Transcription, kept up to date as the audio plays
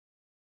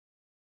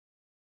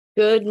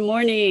Good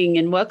morning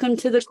and welcome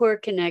to the Core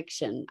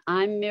Connection.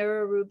 I'm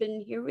Mira Rubin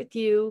here with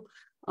you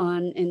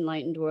on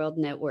Enlightened World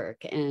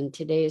Network, and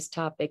today's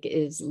topic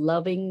is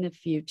loving the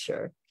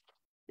future.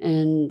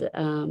 And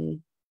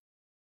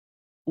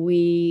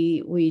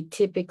we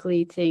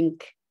typically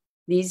think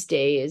these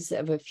days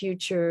of a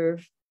future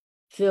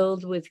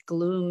filled with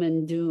gloom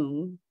and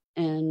doom,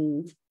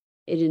 and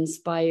it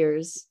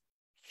inspires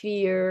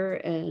fear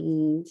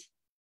and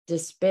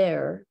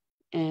despair.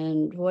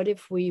 And what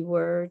if we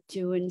were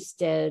to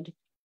instead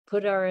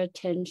put our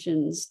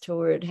attentions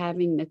toward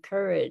having the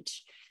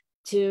courage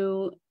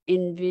to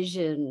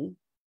envision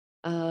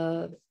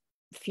a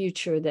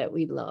future that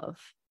we love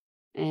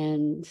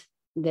and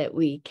that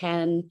we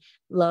can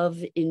love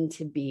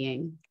into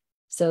being?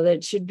 So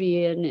that should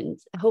be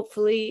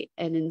hopefully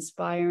an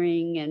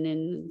inspiring and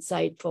an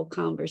insightful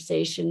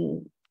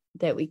conversation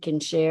that we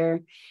can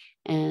share.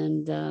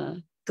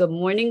 And good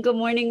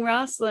morning,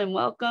 Rosalind.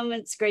 Welcome.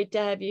 It's great to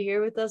have you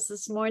here with us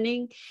this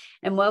morning.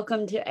 And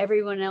welcome to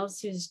everyone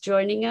else who's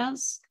joining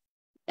us.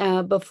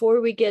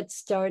 Before we get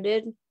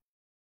started,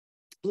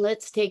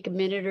 let's take a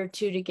minute or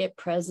two to get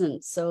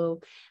present. So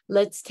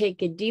let's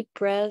take a deep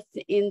breath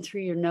in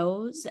through your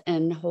nose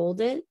and hold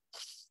it.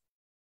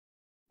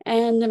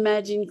 And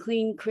imagine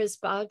clean,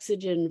 crisp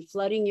oxygen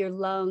flooding your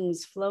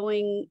lungs,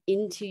 flowing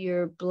into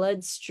your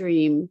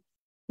bloodstream,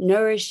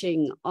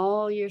 nourishing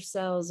all your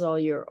cells, all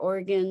your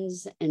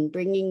organs, and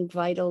bringing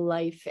vital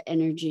life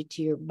energy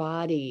to your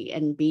body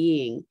and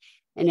being.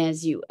 And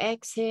as you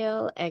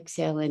exhale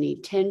any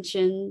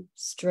tension,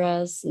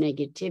 stress,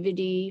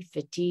 negativity,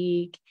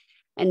 fatigue.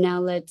 And now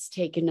let's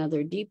take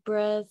another deep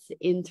breath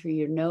in through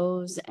your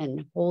nose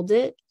and hold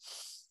it.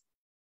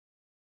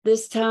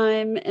 This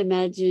time,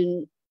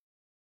 imagine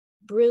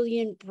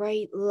brilliant,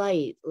 bright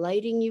light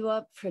lighting you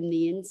up from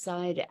the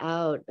inside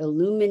out,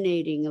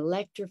 illuminating,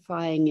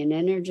 electrifying, and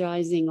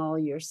energizing all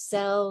your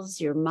cells,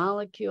 your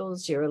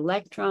molecules, your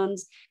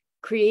electrons,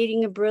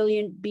 creating a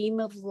brilliant beam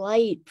of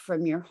light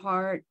from your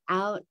heart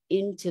out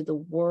into the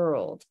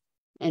world.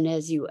 And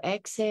as you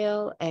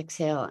exhale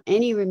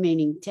any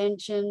remaining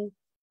tension,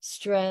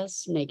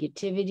 stress,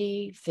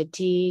 negativity,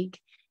 fatigue.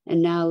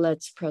 And now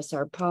let's press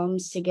our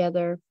palms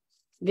together.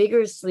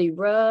 Vigorously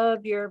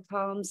rub your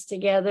palms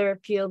together,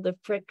 feel the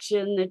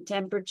friction, the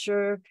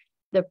temperature,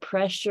 the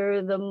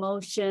pressure, the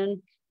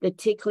motion, the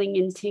tickling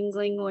and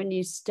tingling when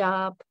you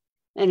stop,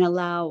 and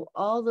allow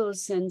all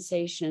those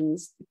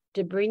sensations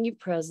to bring you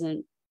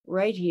present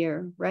right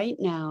here, right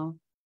now,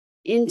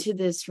 into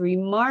this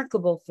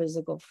remarkable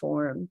physical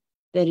form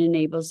that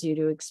enables you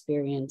to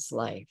experience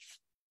life.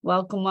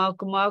 Welcome,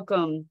 welcome,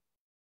 welcome.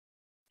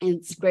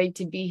 It's great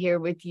to be here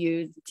with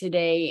you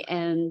today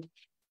and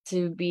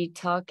to be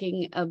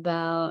talking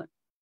about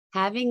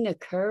having the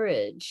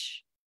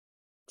courage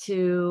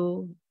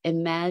to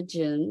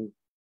imagine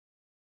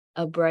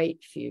a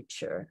bright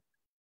future,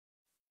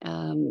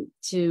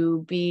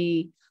 to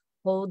be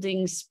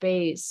holding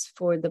space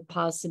for the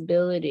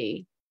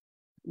possibility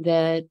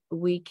that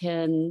we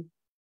can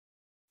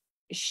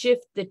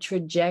shift the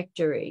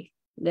trajectory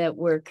that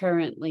we're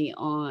currently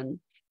on,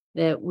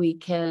 that we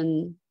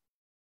can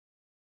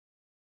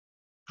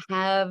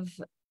have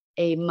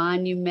a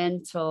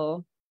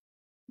monumental,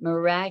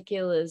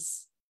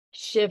 miraculous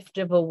shift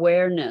of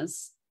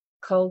awareness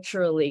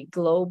culturally,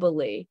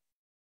 globally,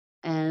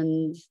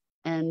 and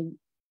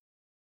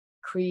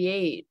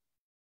create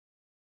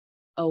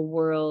a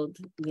world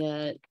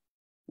that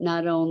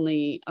not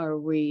only are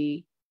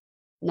we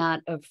not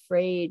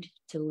afraid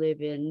to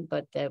live in,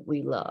 but that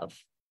we love.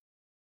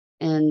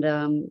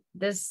 And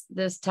this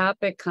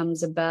topic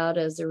comes about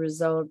as a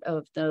result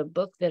of the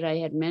book that I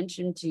had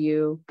mentioned to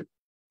you,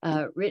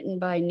 written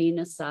by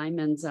Nina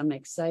Simons. I'm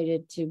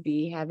excited to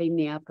be having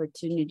the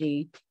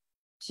opportunity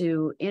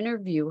to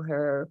interview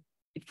her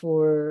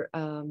for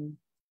the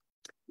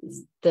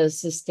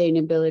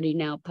Sustainability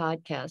Now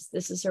podcast.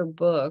 This is her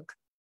book,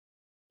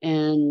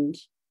 and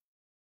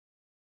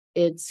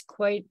it's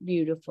quite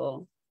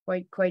beautiful,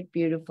 quite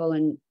beautiful.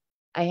 And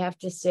I have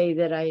to say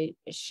that I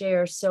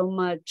share so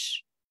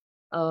much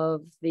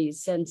of the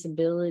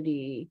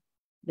sensibility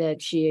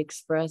that she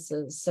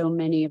expresses, so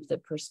many of the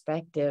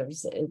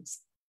perspectives.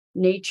 It's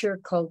nature,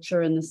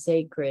 culture, and the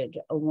sacred.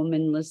 A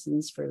woman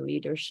listens for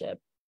leadership.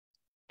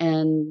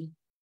 And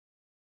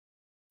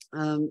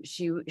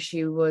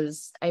she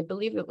was, I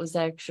believe it was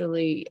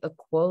actually a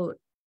quote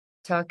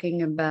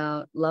talking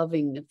about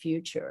loving the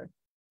future.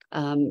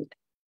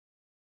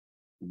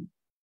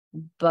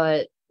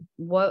 But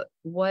what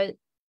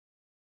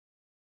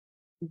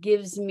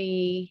gives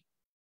me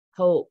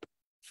hope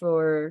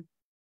for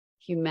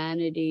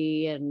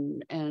humanity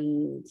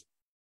and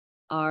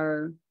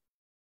our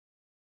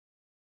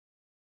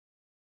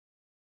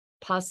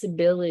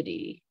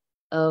possibility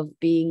of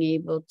being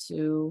able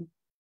to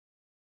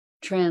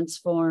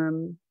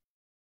transform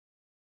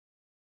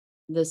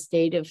the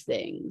state of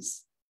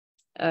things.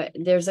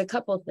 There's a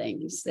couple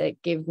things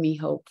that give me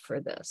hope for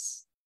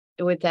this,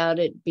 without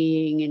it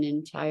being an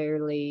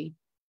entirely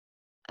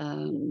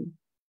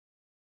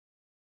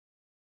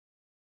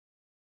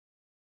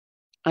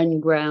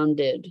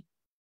ungrounded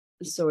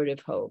sort of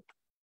hope.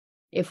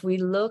 If we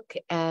look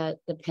at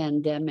the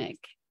pandemic,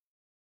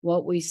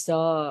 what we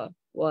saw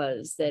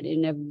was that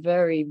in a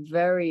very,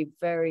 very,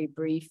 very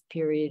brief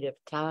period of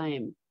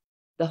time,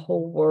 the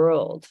whole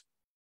world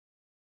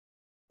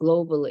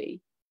globally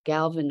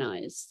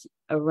galvanized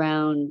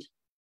around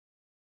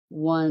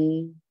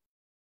one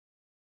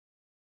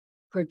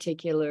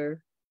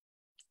particular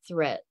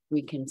threat,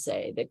 we can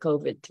say, the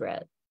COVID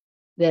threat,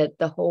 that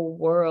the whole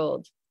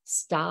world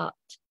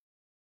stopped.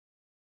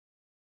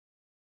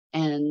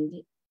 And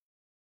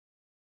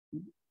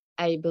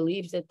I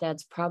believe that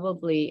that's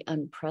probably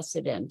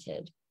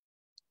unprecedented.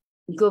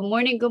 Good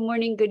morning,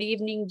 good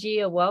evening,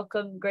 Gia.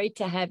 Welcome. Great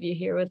to have you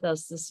here with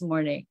us this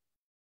morning.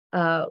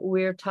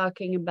 We're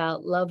talking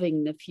about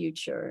loving the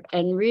future.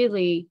 And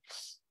really,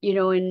 you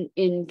know,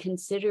 in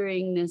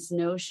considering this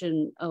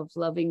notion of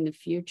loving the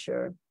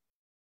future,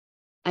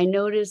 I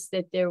noticed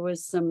that there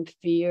was some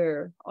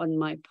fear on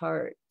my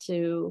part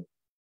to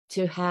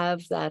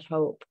have that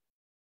hope.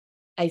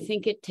 I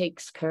think it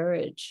takes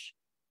courage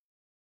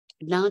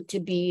not to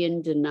be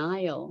in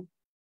denial,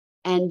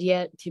 and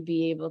yet to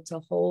be able to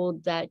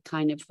hold that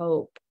kind of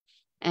hope.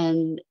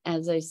 And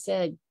as I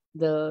said,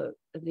 the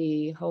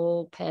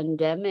whole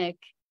pandemic,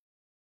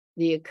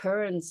 the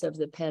occurrence of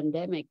the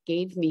pandemic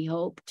gave me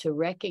hope to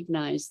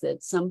recognize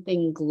that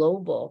something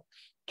global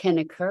can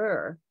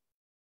occur.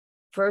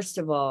 First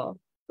of all,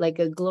 like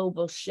a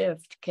global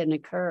shift can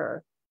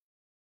occur,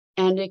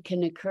 and it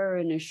can occur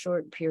in a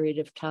short period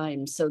of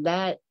time. So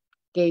that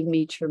gave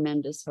me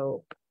tremendous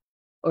hope,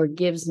 or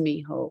gives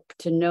me hope,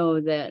 to know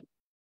that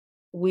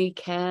we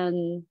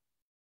can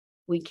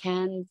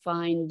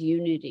find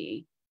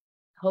unity.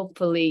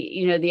 Hopefully,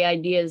 you know, the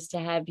idea is to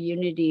have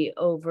unity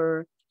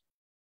over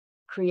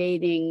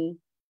creating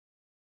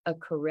a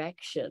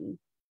correction,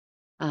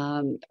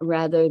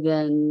 rather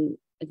than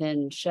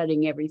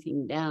shutting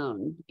everything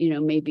down. You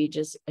know, maybe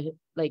just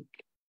like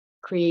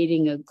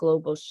creating a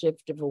global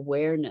shift of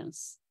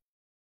awareness.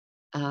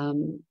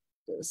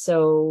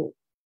 So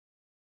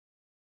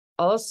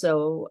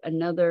also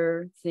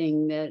another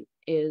thing that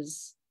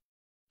is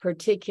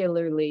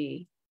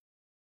particularly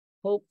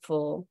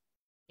hopeful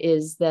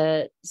is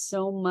that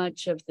so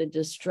much of the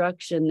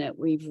destruction that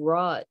we've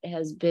wrought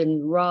has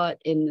been wrought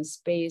in the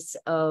space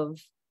of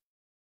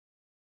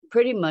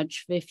pretty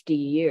much 50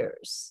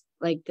 years,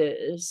 like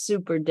the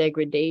super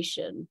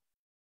degradation.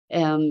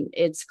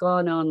 It's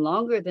gone on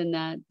longer than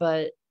that,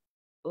 but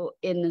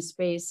in the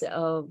space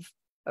of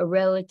a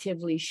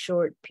relatively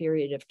short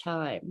period of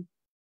time.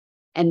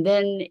 And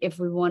then if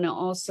we want to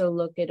also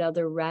look at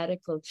other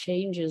radical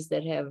changes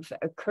that have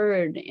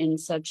occurred in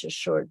such a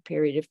short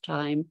period of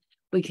time,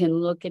 we can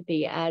look at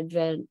the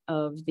advent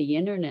of the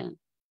internet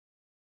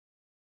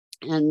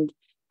and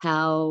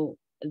how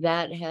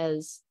that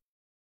has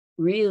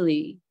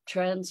really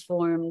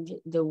transformed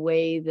the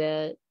way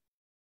that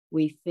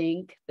we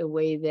think, the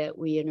way that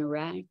we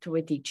interact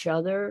with each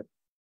other,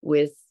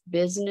 with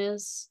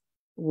business,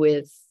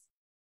 with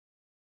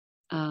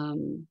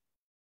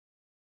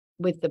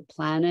the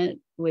planet,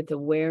 with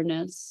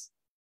awareness.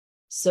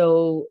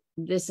 So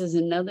this is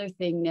another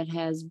thing that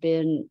has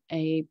been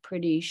a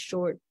pretty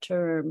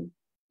short-term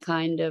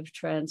kind of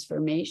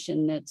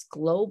transformation that's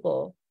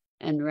global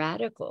and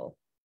radical.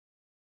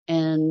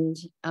 And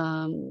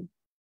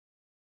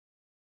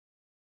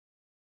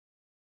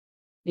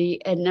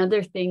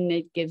another thing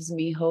that gives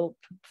me hope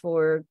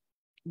for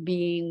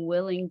being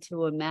willing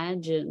to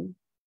imagine,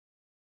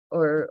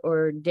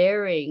 or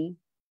daring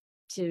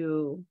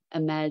to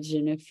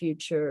imagine a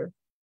future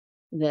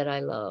that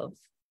I love,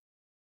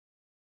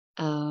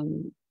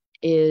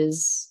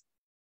 is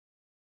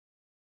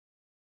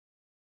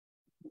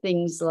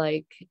things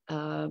like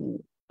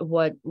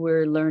what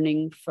we're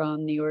learning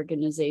from the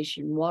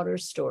organization Water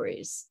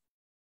Stories,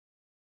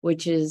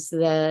 which is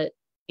that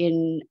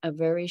in a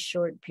very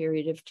short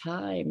period of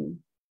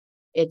time,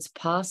 it's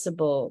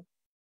possible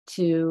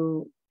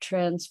to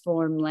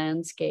transform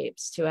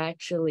landscapes, to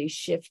actually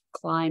shift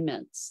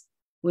climates.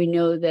 We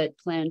know that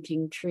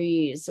planting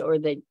trees, or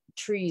that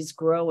trees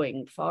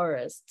growing,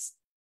 forests,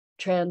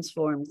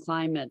 transform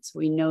climates.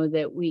 We know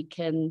that we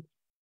can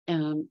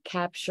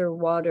capture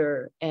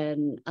water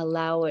and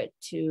allow it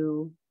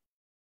to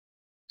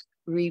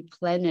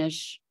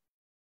replenish.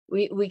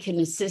 We can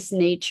assist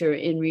nature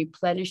in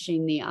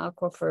replenishing the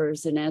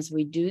aquifers, and as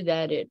we do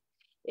that,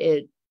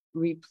 it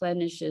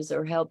replenishes,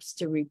 or helps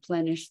to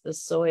replenish the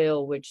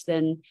soil, which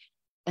then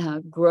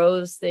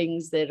grows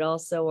things that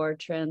also are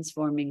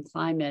transforming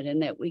climate,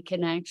 and that we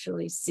can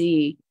actually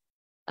see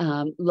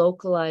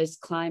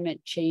localized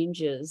climate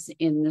changes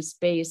in the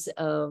space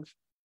of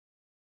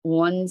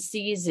one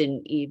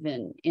season,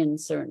 even in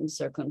certain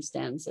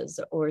circumstances,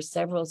 or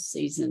several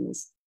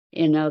seasons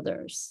in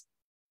others.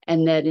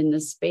 And that in the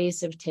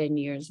space of 10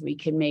 years, we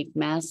can make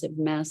massive,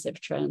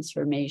 massive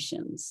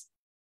transformations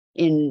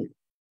in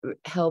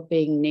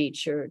helping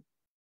nature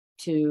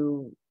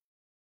to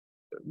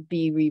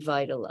be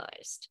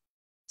revitalized.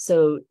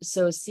 So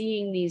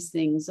seeing these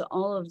things,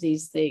 all of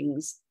these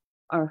things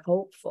are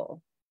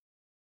hopeful.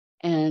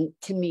 And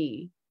to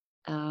me,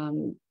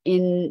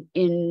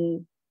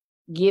 in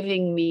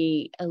giving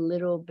me a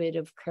little bit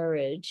of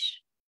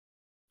courage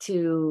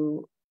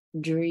to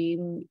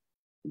dream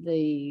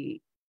the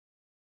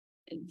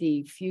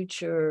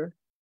future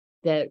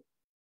that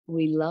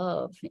we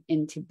love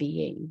into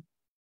being.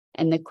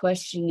 And the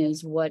question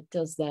is, what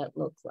does that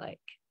look like?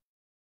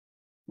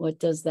 What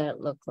does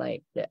that look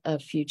like, a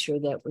future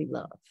that we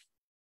love?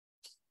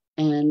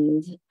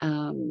 And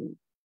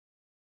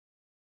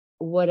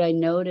what I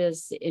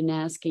notice in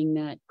asking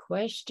that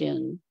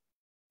question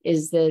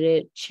is that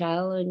it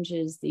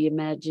challenges the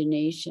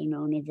imagination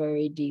on a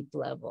very deep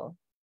level.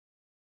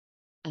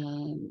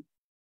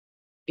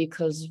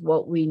 Because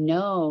what we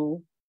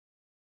know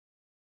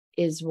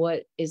is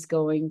what is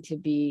going to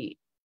be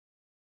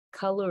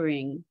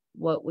coloring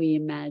what we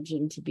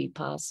imagine to be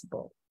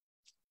possible.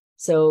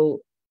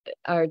 So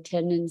our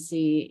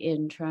tendency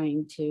in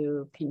trying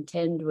to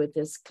contend with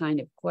this kind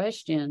of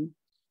question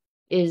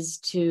is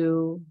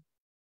to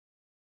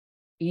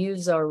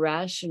use our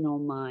rational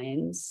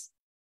minds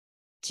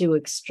to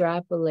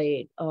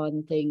extrapolate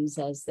on things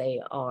as they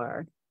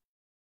are.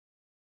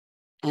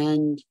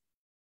 And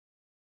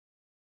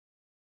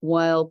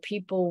while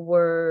people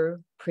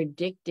were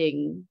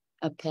predicting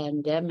a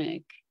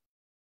pandemic,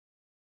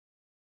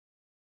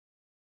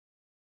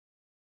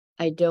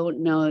 I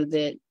don't know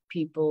that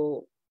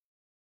people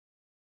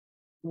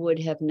would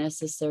have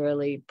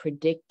necessarily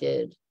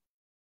predicted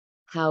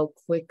how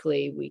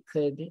quickly we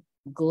could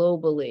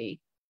globally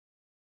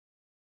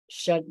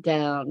shut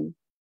down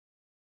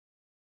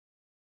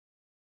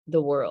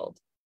the world,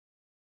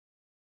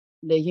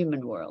 the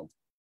human world,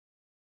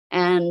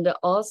 and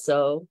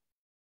also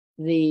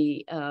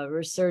the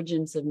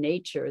resurgence of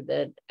nature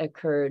that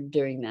occurred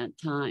during that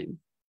time,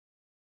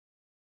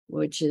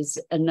 which is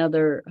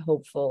another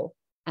hopeful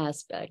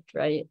aspect,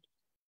 right?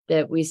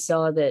 That we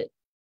saw that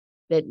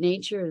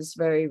nature is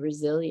very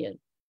resilient.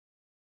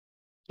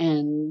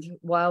 And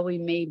while we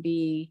may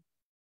be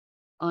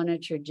on a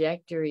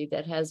trajectory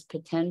that has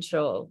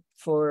potential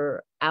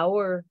for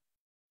our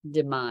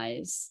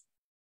demise,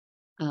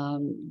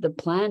 the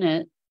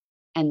planet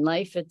and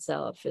life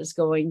itself is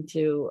going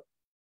to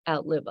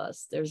outlive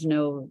us. There's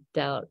no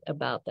doubt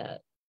about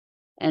that,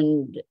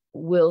 and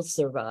will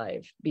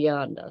survive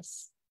beyond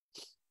us.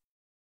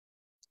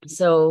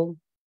 So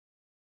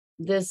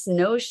this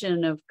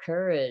notion of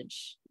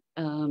courage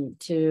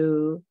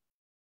to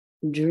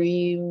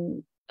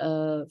dream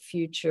a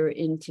future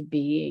into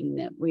being,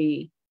 that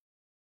we,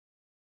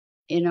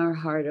 in our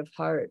heart of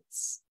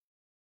hearts,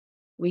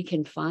 we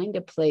can find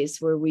a place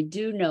where we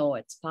do know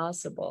it's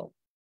possible.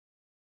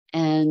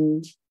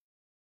 And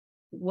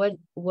what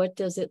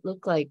does it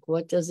look like?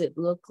 What does it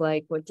look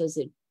like? What does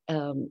it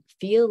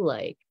feel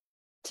like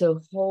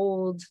to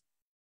hold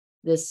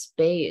the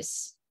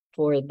space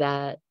for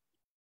that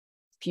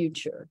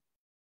future?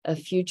 A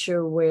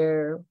future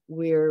where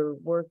we're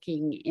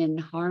working in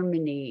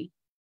harmony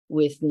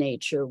with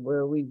nature,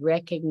 where we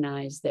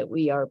recognize that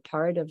we are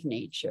part of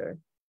nature.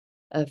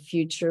 A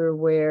future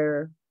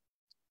where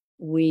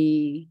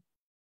we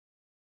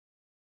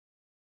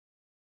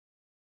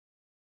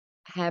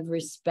have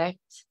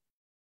respect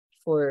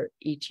for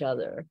each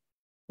other,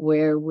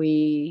 where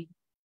we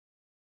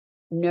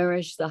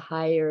nourish the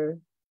higher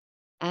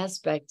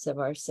aspects of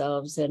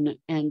ourselves and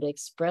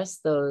express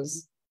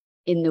those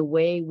in the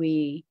way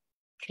we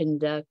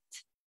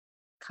conduct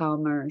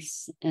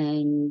commerce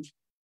and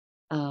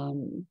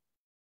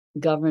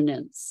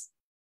governance,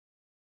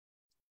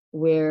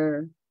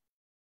 where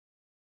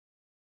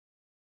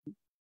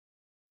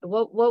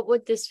what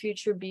would this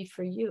future be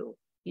for you?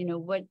 You know,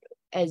 what,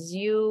 as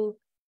you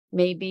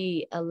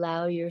maybe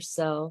allow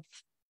yourself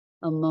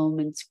a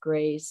moment's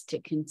grace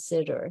to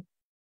consider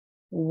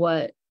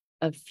what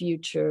a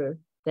future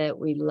that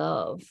we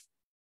love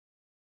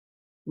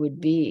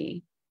would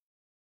be,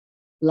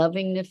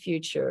 loving the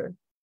future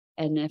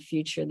and a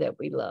future that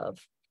we love.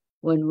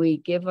 When we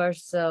give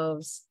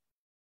ourselves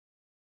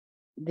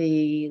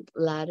the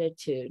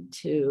latitude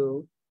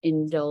to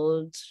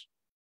indulge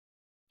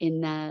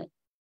in that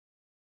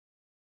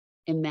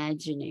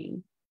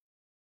imagining,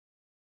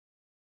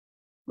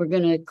 we're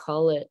going to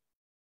call it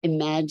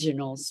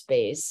imaginal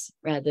space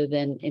rather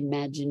than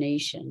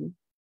imagination,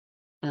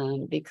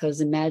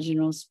 because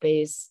imaginal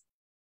space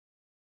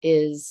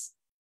is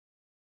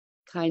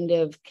kind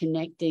of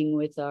connecting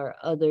with our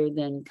other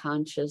than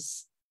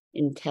conscious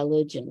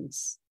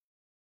intelligence.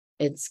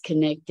 It's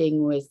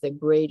connecting with the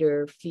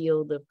greater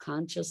field of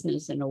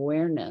consciousness and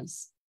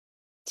awareness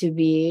to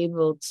be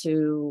able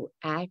to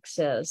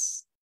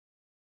access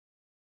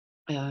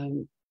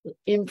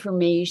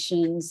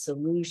information,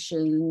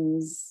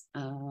 solutions,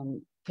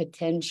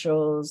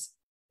 potentials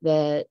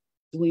that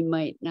we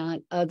might not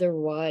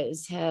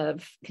otherwise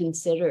have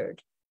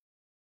considered.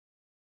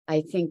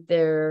 I think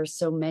there are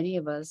so many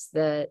of us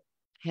that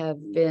have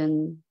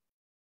been,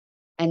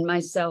 and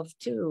myself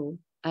too,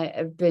 I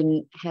have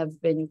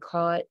been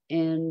caught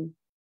in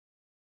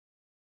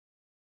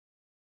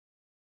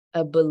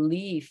a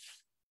belief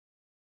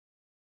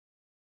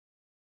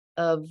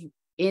in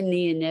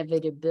the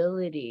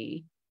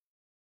inevitability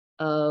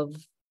of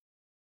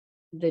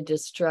the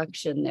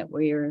destruction that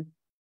we're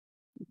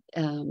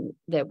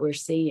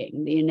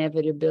seeing, the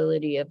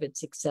inevitability of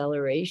its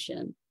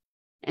acceleration.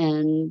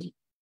 And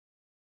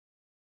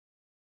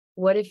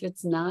what if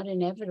it's not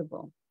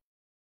inevitable?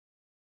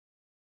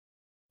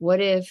 What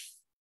if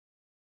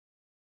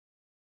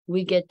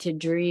we get to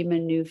dream a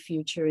new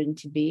future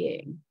into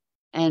being?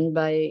 And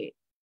by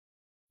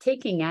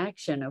taking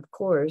action, of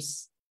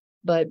course,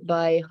 but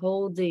by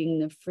holding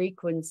the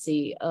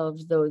frequency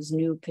of those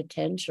new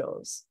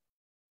potentials,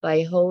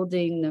 by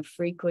holding the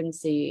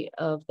frequency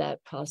of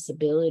that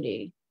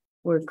possibility,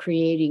 we're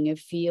creating a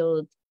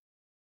field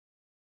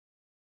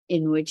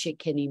in which it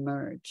can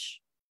emerge.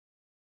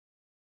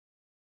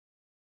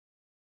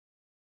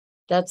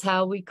 That's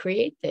how we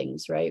create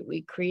things, right?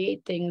 We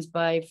create things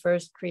by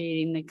first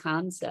creating the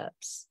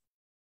concepts,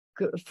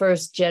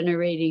 first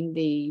generating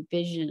the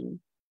vision,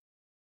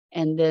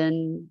 and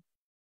then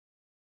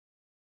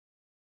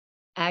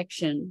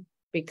action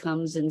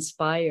becomes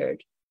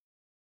inspired.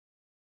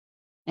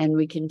 And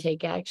we can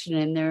take action.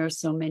 And there are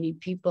so many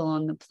people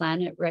on the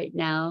planet right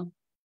now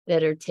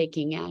that are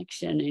taking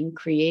action and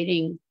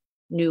creating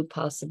new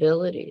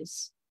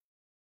possibilities,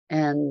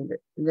 and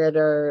that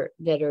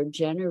are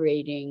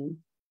generating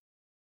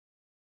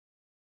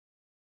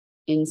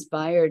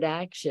inspired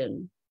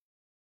action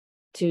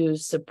to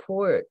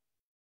support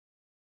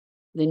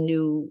the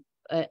new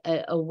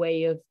a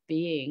way of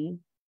being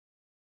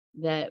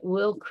that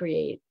will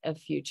create a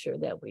future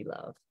that we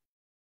love.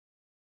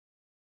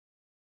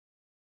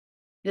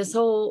 This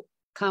whole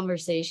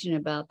conversation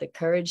about the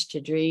courage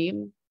to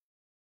dream,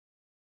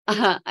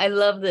 I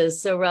love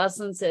this. So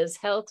Rosalind says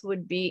health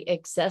would be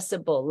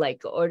accessible,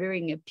 like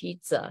ordering a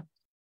pizza.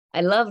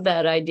 I love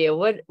that idea.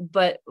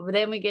 But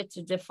then we get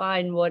to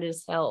define what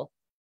is health,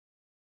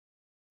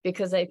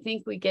 because I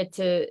think we get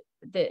to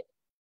the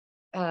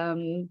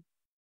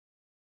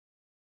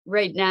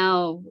right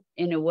now,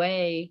 in a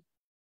way,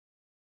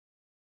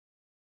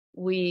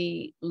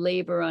 we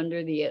labor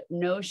under the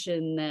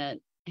notion that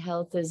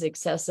health is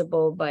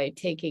accessible by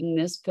taking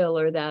this pill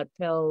or that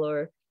pill,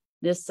 or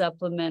this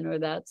supplement or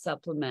that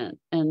supplement.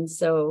 And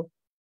so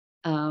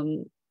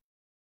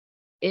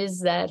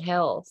is that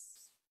health?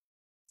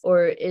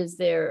 Or is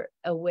there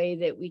a way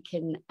that we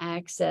can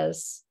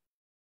access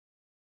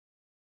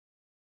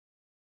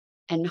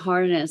and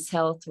harness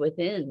health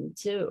within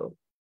too?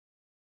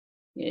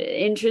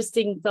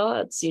 Interesting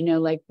thoughts,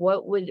 like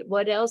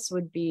what else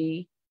would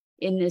be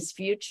in this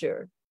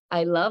future?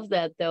 I love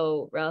that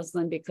though,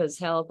 Rosalind, because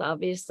health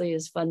obviously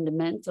is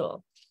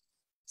fundamental.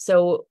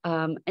 So,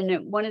 and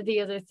one of the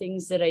other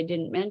things that I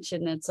didn't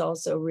mention that's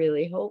also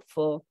really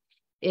hopeful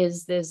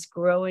is this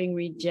growing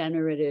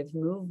regenerative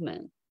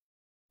movement,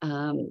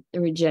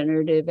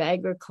 regenerative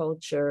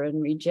agriculture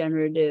and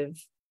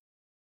regenerative.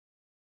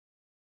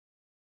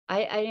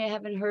 I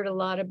haven't heard a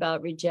lot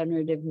about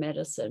regenerative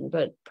medicine,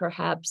 but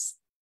perhaps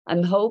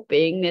I'm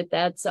hoping that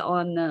that's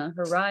on the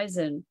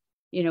horizon.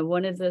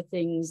 One of the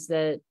things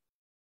that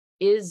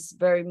is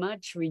very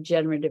much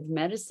regenerative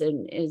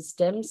medicine is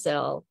stem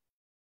cell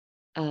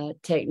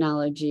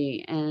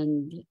technology.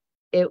 And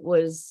it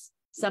was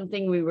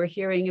something we were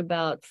hearing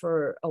about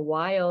for a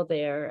while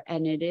there,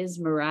 and it is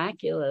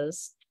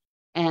miraculous.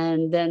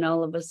 And then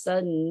all of a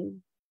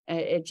sudden,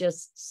 it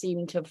just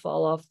seemed to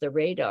fall off the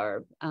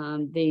radar.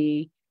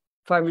 The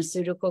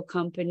pharmaceutical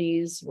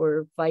companies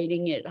were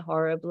fighting it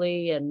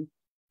horribly, and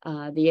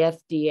the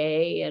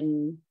FDA.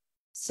 And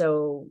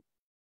so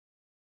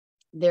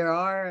there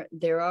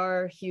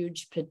are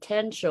huge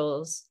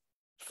potentials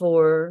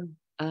for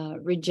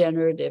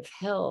regenerative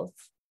health.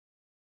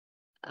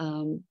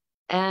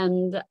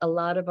 And a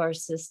lot of our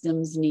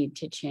systems need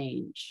to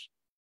change.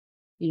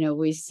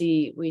 We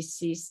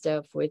see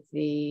stuff with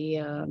the,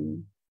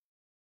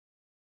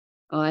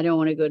 I don't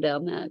want to go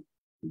down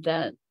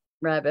that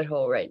rabbit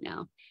hole right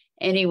now.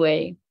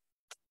 Anyway,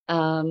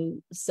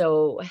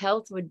 so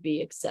health would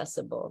be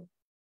accessible.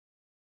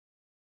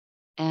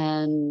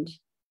 And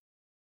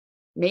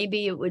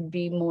maybe it would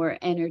be more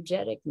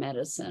energetic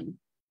medicine,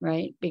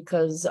 right?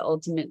 Because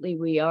ultimately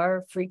we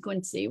are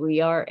frequency, we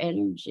are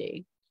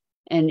energy.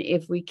 And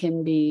if we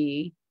can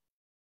be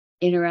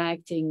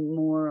interacting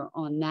more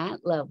on that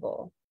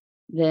level,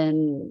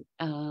 then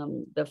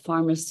the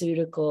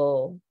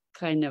pharmaceutical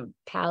kind of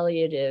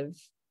palliative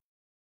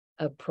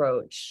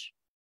approach,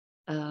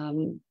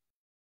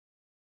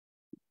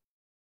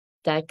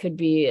 that could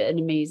be an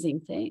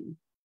amazing thing.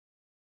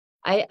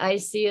 I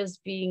see us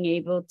being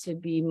able to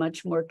be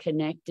much more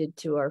connected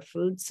to our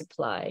food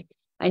supply.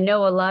 I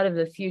know a lot of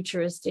the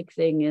futuristic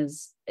thing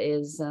is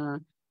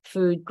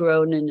food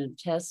grown in a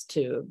test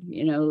tube,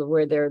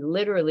 where they're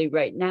literally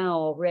right now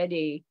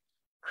already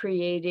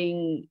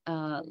creating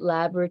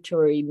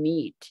laboratory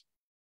meat.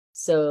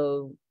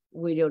 So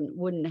we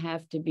wouldn't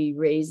have to be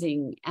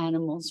raising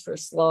animals for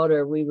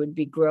slaughter. We would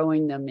be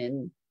growing them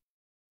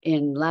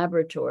in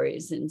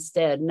laboratories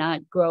instead,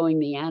 not growing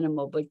the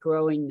animal, but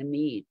growing the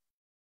meat.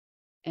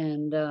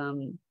 And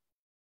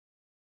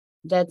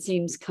that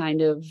seems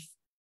kind of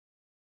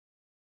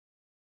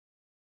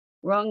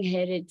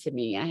wrong-headed to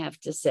me, I have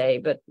to say,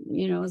 but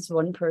it's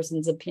one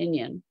person's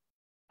opinion.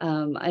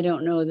 I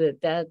don't know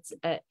that that's,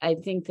 I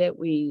think that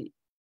we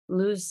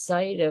lose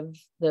sight of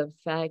the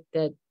fact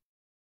that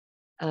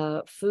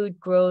food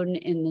grown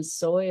in the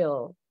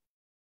soil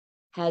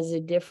has a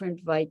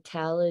different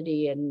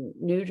vitality and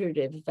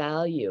nutritive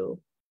value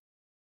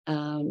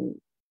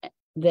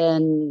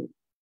than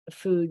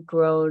food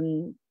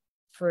grown,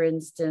 for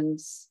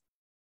instance,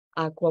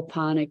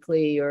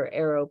 aquaponically or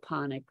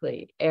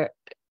aeroponically.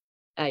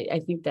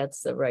 I think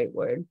that's the right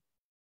word.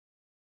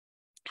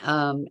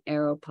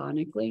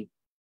 Aeroponically,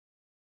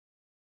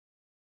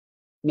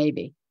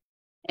 maybe.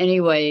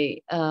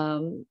 Anyway,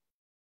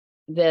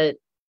 that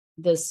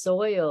the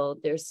soil,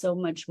 there's so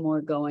much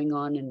more going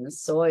on in the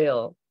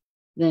soil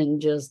than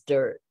just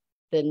dirt,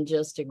 than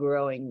just a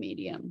growing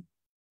medium.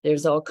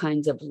 There's all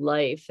kinds of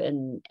life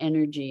and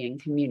energy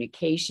and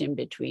communication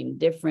between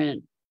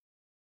different.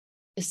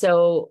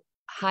 So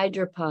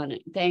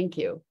hydroponic, thank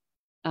you.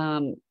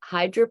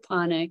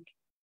 Hydroponic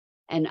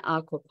and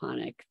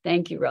aquaponic.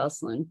 Thank you,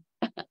 Rosalind.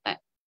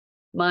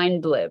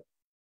 Mind blip.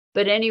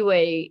 But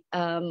anyway,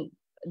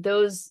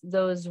 those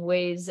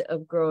ways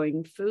of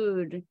growing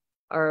food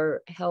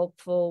are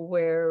helpful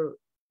where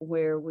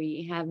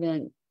we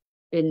haven't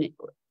been,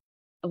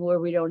 where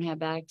we don't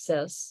have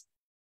access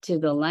to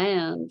the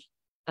land.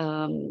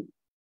 But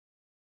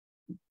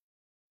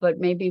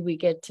maybe we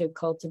get to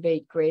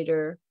cultivate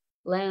greater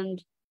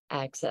land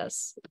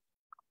access.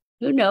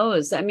 Who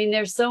knows? I mean,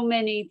 there's so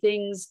many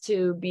things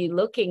to be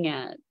looking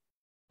at.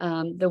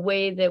 The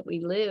way that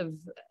we live,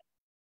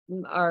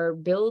 our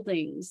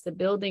buildings, the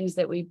buildings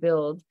that we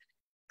build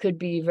could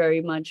be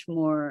very much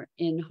more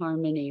in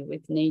harmony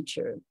with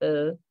nature.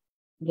 The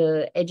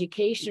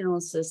educational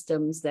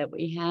systems that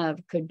we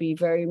have could be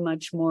very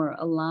much more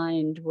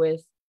aligned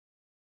with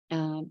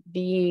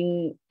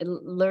learning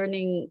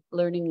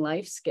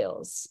life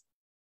skills,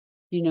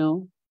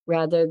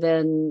 rather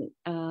than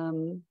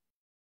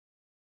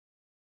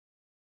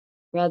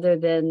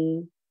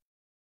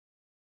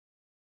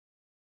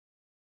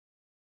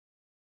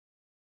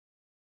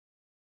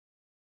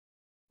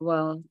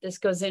well, this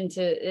goes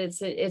into,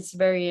 it's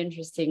very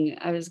interesting.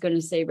 I was going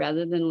to say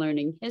rather than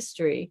learning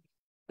history,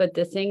 but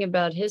the thing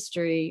about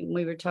history,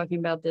 we were talking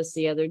about this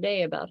the other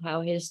day, about how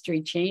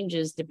history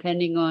changes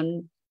depending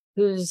on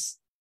who's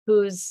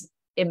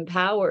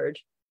empowered,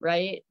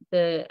 right?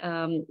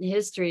 The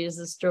history is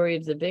the story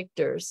of the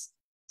victors,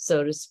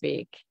 so to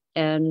speak.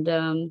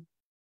 And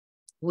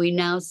we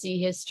now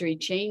see history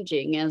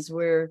changing as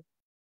we're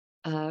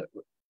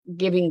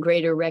giving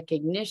greater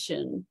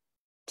recognition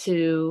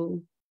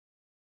to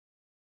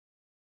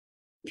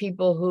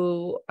people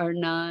who are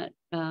not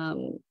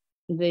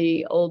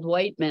the old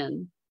white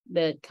men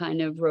that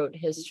kind of wrote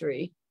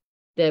history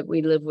that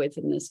we live with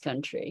in this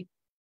country.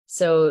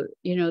 So,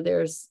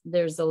 there's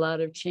a lot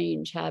of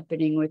change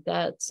happening with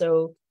that.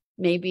 So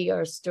maybe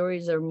our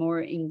stories are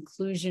more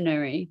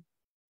inclusionary.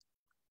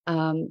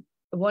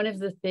 One of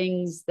the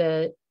things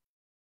that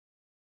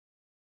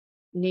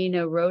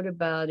Nina wrote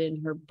about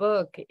in her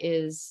book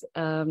is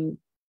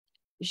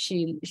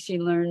she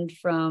learned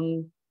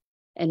from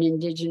an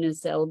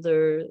indigenous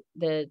elder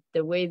that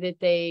the way that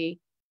they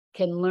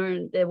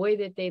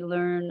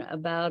learn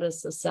about a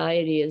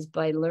society is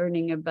by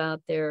learning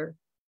about their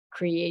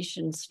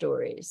creation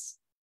stories.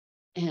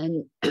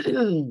 And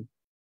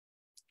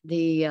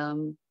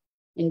the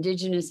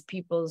indigenous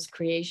people's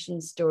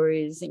creation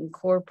stories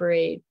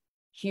incorporate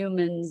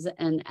humans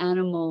and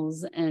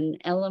animals and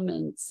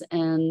elements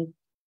and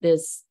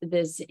this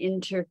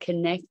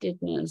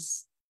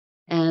interconnectedness.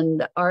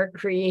 And our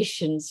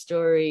creation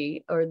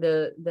story, or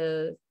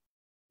the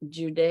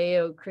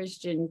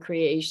Judeo-Christian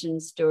creation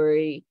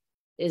story,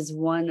 is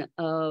one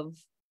of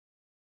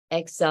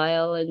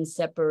exile and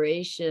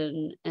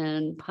separation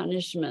and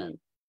punishment.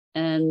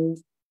 And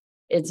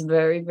it's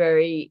very,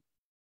 very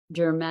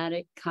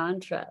dramatic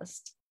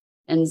contrast.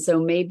 And so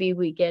maybe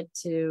we get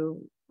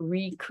to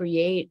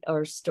recreate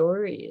our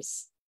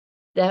stories.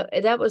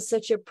 That was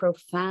such a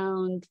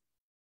profound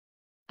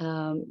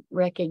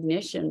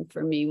recognition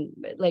for me.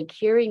 Like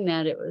hearing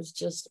that, it was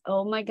just,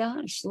 oh my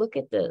gosh, look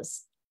at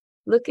this.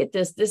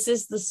 This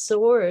is the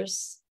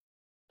source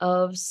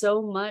of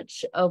so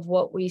much of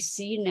what we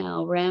see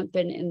now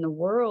rampant in the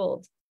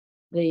world.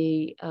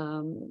 The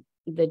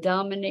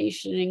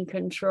domination and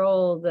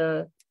control,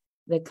 the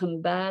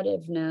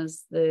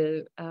combativeness,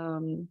 the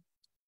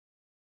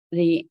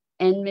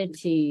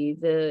enmity,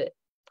 the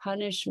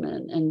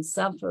punishment and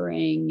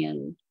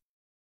suffering,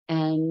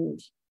 and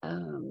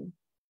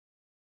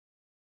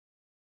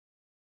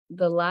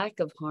the lack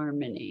of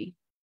harmony.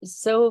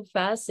 So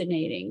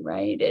fascinating,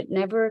 right? It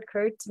never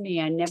occurred to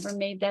me. I never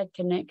made that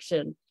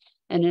connection.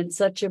 And it's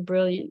such a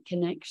brilliant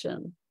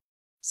connection.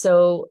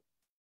 So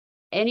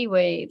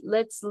anyway,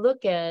 let's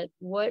look at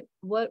what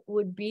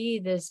would be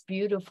this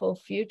beautiful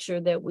future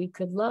that we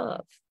could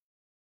love.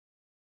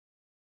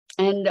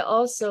 And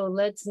also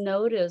let's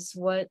notice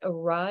what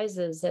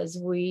arises as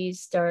we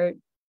start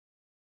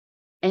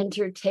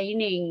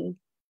entertaining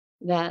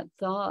that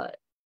thought,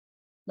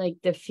 like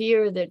the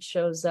fear that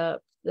shows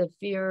up the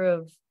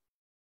fear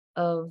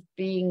of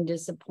being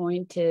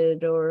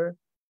disappointed, or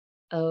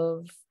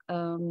of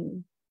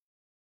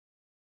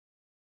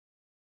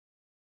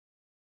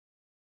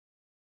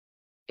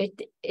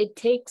it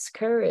takes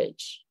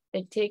courage.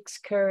 It takes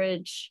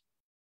courage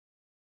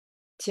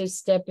to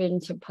step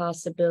into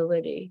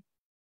possibility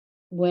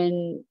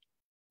when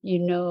you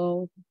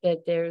know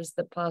that there's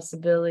the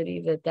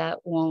possibility that that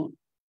won't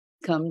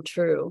come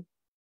true.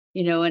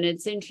 And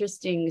it's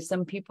interesting,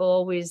 some people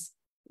always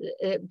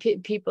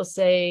people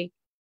say,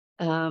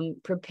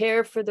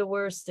 prepare for the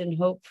worst and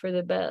hope for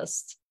the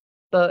best,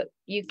 but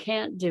you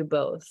can't do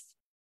both.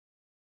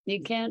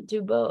 You can't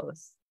do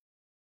both.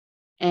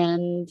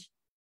 And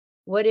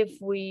what if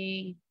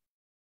we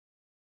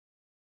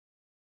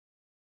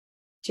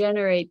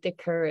generate the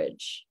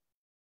courage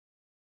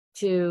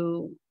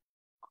to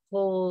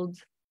hold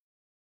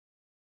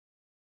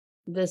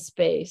the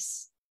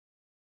space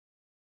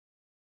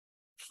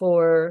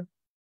for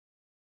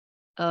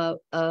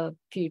a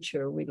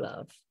future we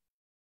love?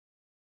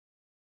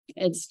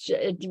 It's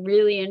a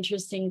really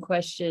interesting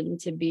question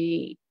to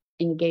be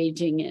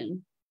engaging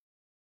in,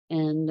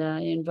 and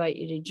I invite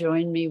you to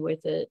join me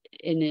with it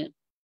in it.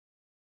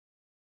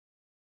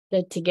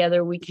 That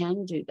together we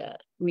can do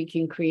that. We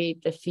can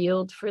create the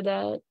field for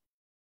that,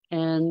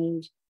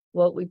 and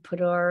what we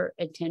put our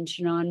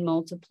attention on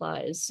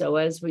multiplies. So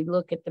as we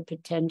look at the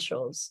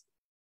potentials,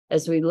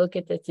 as we look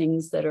at the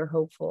things that are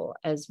hopeful,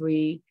 as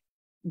we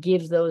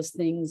give those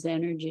things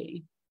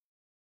energy,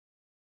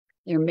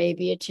 there may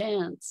be a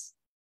chance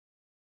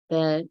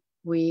that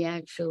we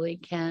actually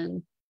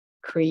can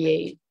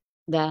create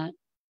that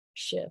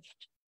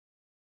shift.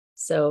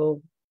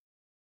 So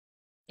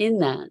in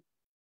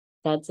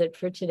that's it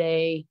for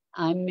today.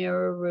 I'm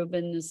Mira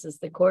Rubin. This is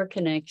the Core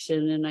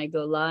Connection, and I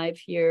go live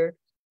here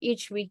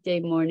each weekday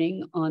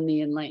morning on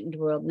the Enlightened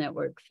World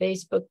Network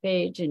Facebook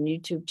page and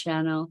YouTube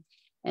channel.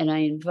 And I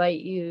invite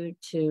you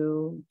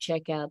to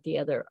check out the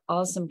other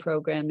awesome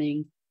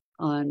programming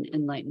on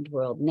Enlightened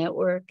World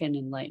Network and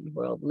Enlightened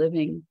World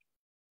Living.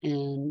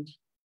 And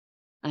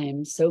I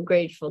am so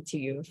grateful to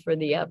you for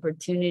the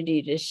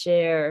opportunity to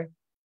share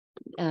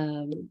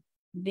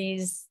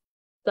these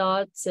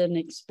thoughts and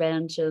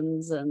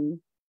expansions and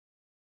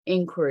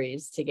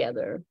inquiries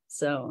together.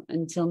 So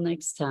until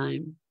next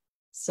time,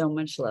 so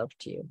much love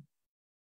to you.